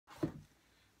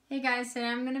Hey guys, today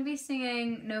I'm going to be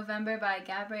singing November by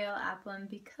Gabrielle Aplin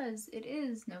because it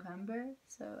is November,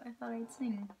 so I thought I'd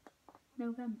sing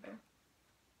November.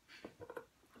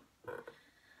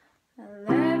 I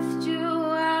left you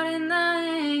out in the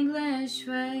English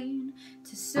rain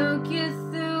to soak you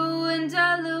through and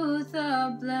dilute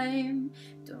the blame.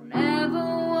 Don't ever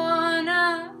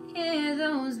wanna hear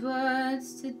those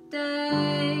words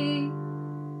today.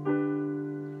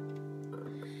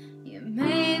 You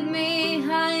made me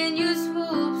high and you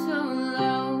swooped so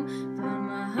low, from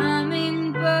a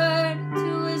hummingbird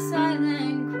to a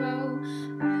silent crow.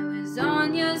 I was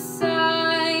on your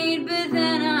side, but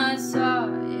then I saw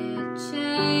it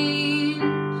change.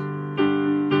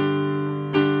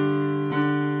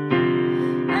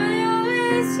 I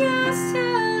always used to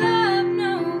love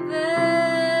November,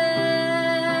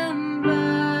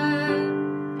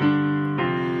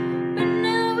 but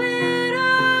now it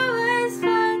always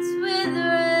flirts with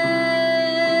rain.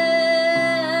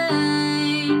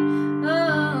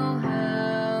 Oh,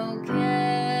 how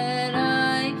can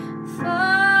I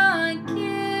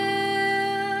forgive?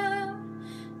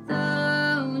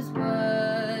 Those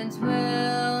words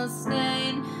will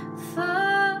stain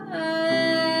forever.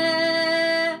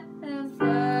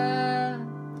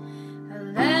 I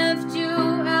left you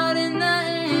out in the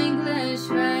English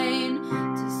rain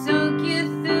to soak you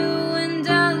through and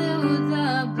dilute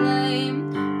the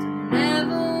blame. Don't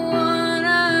ever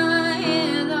wanna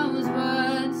hear those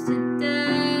words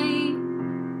today.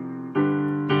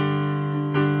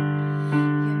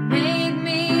 You made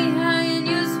me high and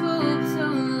you swooped so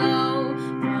low,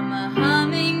 from a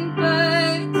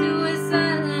hummingbird to a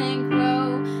silent crow.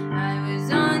 I was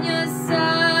on your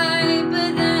side,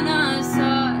 but then I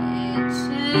saw it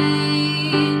change.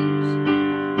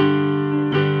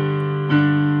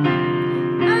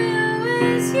 I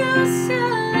always used to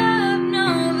love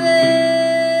November,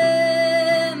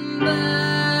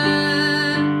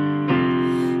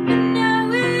 but now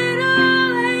it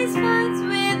always flirts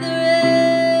with rain.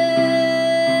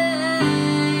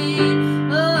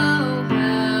 Oh,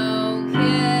 how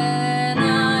can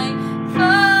I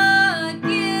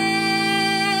forgive?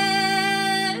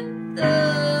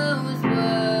 Those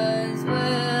words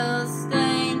will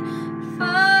stain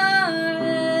forever.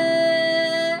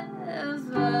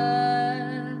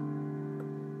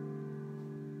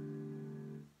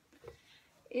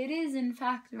 It is in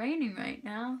fact raining right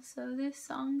now, so this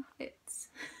song fits.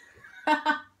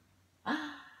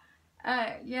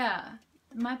 Yeah,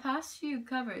 my past few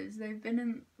covers, they've been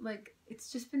in, like,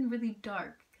 it's just been really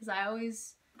dark, because I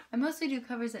mostly do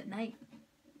covers at night,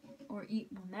 well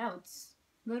now it's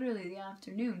literally the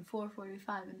afternoon,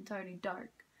 4:45, and it's already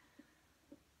dark.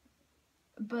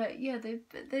 But yeah, they've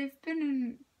been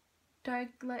in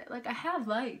dark, like I have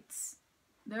lights,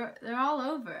 they're all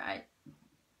over. I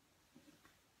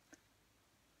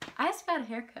just got a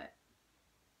haircut.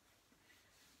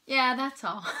 Yeah, that's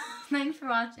all. Thanks for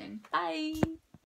watching. Bye!